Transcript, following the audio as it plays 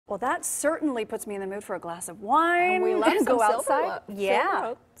Well, that certainly puts me in the mood for a glass of wine. And we love some go outside.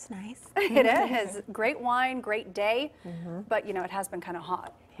 Yeah, It's nice. It is. Great wine, great day, but you know, it has been kind of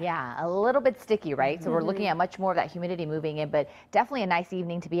hot. Yeah, a little bit sticky, right? So we're looking at much more of that humidity moving in, but definitely a nice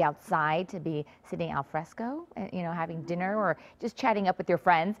evening to be outside, to be sitting al fresco, you know, having dinner or just chatting up with your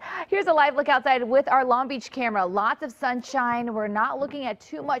friends. Here's a live look outside with our Long Beach camera. Lots of sunshine. We're not looking at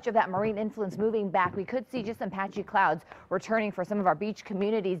too much of that marine influence moving back. We could see just some patchy clouds returning for some of our beach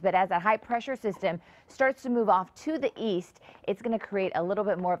communities, but as that high pressure system starts to move off to the east, it's going to create a little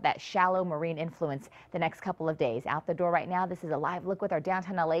bit more of that shallow marine influence the next couple of days. Out the door right now, this is a live look with our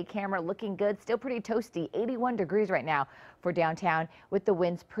downtown LA camera, looking good, still pretty toasty, 81 degrees right now for downtown with the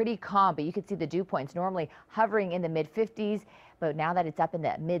winds pretty calm, but you can see the dew points normally hovering in the mid 50s. But now that it's up in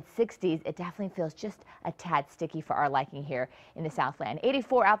the mid 60s, it definitely feels just a tad sticky for our liking here in the Southland.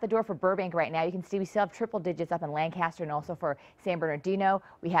 84 out the door for Burbank right now. You can see we still have triple digits up in Lancaster and also for San Bernardino.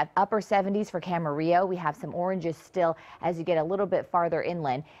 We have upper 70s for Camarillo. We have some oranges still as you get a little bit farther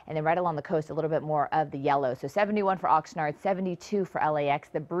inland, and then right along the coast a little bit more of the yellow. So 71 for Oxnard, 72 for LAX.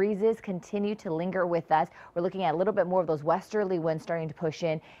 The breezes continue to linger with us. We're looking at a little bit more of those westerly winds starting to push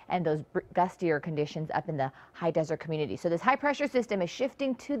in and those gustier conditions up in the high desert community. So this high pressure system is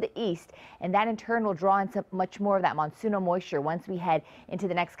shifting to the east, and that in turn will draw in some much more of that monsoonal moisture once we head into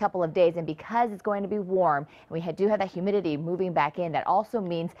the next couple of days. And because it's going to be warm and we do have that humidity moving back in, that also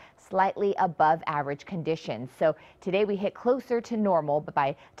means slightly above average conditions. So today we hit closer to normal, but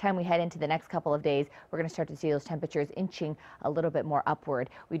by the time we head into the next couple of days, we're going to start to see those temperatures inching a little bit more upward.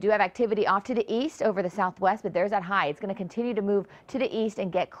 We do have activity off to the east over the southwest, but there's that high. It's going to continue to move to the east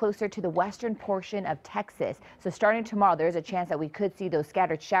and get closer to the western portion of Texas. So starting tomorrow, there's a chance that we could see those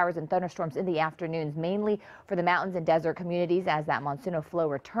scattered showers and thunderstorms in the afternoons, mainly for the mountains and desert communities as that monsoonal flow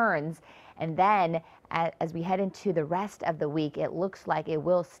returns. And then as we head into the rest of the week, it looks like it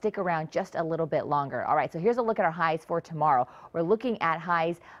will stick around just a little bit longer. All right, so here's a look at our highs for tomorrow. We're looking at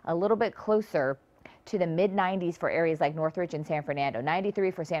highs a little bit closer to the mid 90s for areas like Northridge and San Fernando,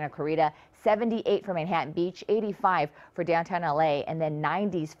 93 for Santa Clarita, 78 for Manhattan Beach, 85 for downtown LA, and then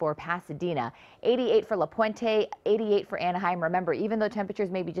 90s for Pasadena, 88 for La Puente, 88 for Anaheim. Remember, even though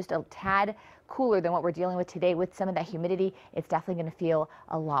temperatures may be just a tad cooler than what we're dealing with today with some of that humidity, it's definitely going to feel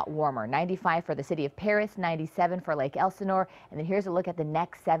a lot warmer. 95 for the city of Paris, 97 for Lake Elsinore, and then here's a look at the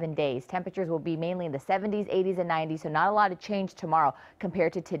next 7 days. Temperatures will be mainly in the 70s, 80s, and 90s, so not a lot of change tomorrow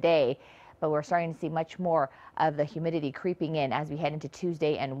compared to today. But we're starting to see much more of the humidity creeping in as we head into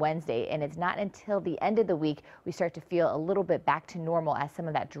Tuesday and Wednesday. And it's not until the end of the week we start to feel a little bit back to normal as some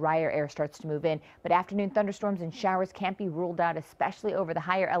of that drier air starts to move in. But afternoon thunderstorms and showers can't be ruled out, especially over the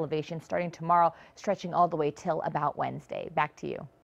higher elevations starting tomorrow, stretching all the way till about Wednesday. Back to you.